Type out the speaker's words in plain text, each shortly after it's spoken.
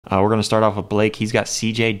We're going to start off with Blake. He's got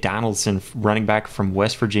C.J. Donaldson, running back from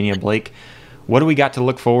West Virginia. Blake, what do we got to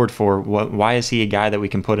look forward for? Why is he a guy that we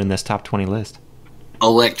can put in this top 20 list?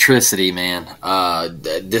 Electricity, man.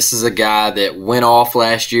 This is a guy that went off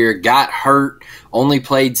last year, got hurt, only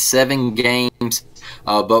played 7 games,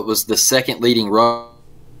 but was the second leading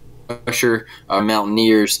rusher,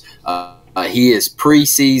 Mountaineers. He is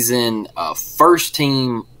preseason first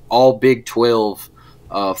team All Big 12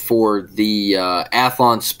 for the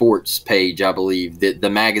Athlon Sports page, I believe, the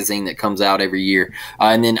magazine that comes out every year.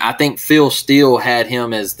 And then I think Phil Steele had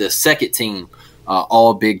him as the second team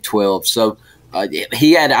All Big 12. So I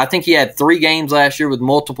think he had 3 games last year with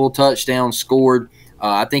multiple touchdowns scored.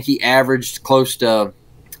 I think he averaged close to,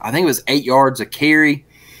 I think it was 8 yards a carry.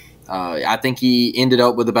 I think he ended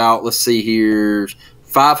up with about, let's see here,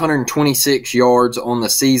 526 yards on the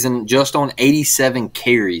season, just on 87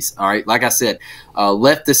 carries. All right, like I said,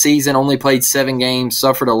 left the season, only played 7 games,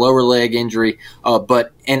 suffered a lower leg injury,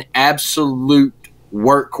 but an absolute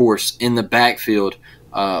workhorse in the backfield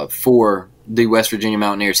for the West Virginia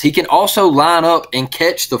Mountaineers. He can also line up and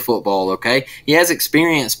catch the football, okay? He has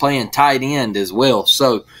experience playing tight end as well.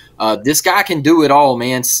 So this guy can do it all,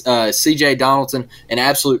 man. C.J. Donaldson, an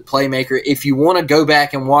absolute playmaker. If you want to go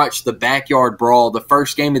back and watch the Backyard Brawl, the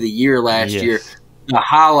first game of the year last year, the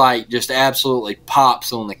highlight just absolutely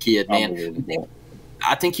pops on the kid, man.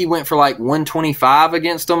 I think he went for like 125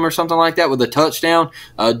 against them or something like that with a touchdown.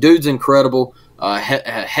 Dude's incredible. A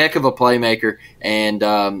heck of a playmaker, and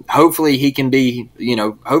hopefully he can be,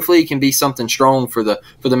 hopefully he can be something strong for the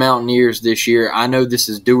Mountaineers this year. I know this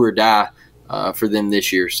is do or die for them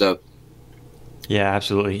this year. So, yeah,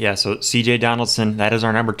 absolutely. Yeah, so C.J. Donaldson, that is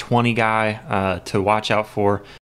our number 20 guy to watch out for.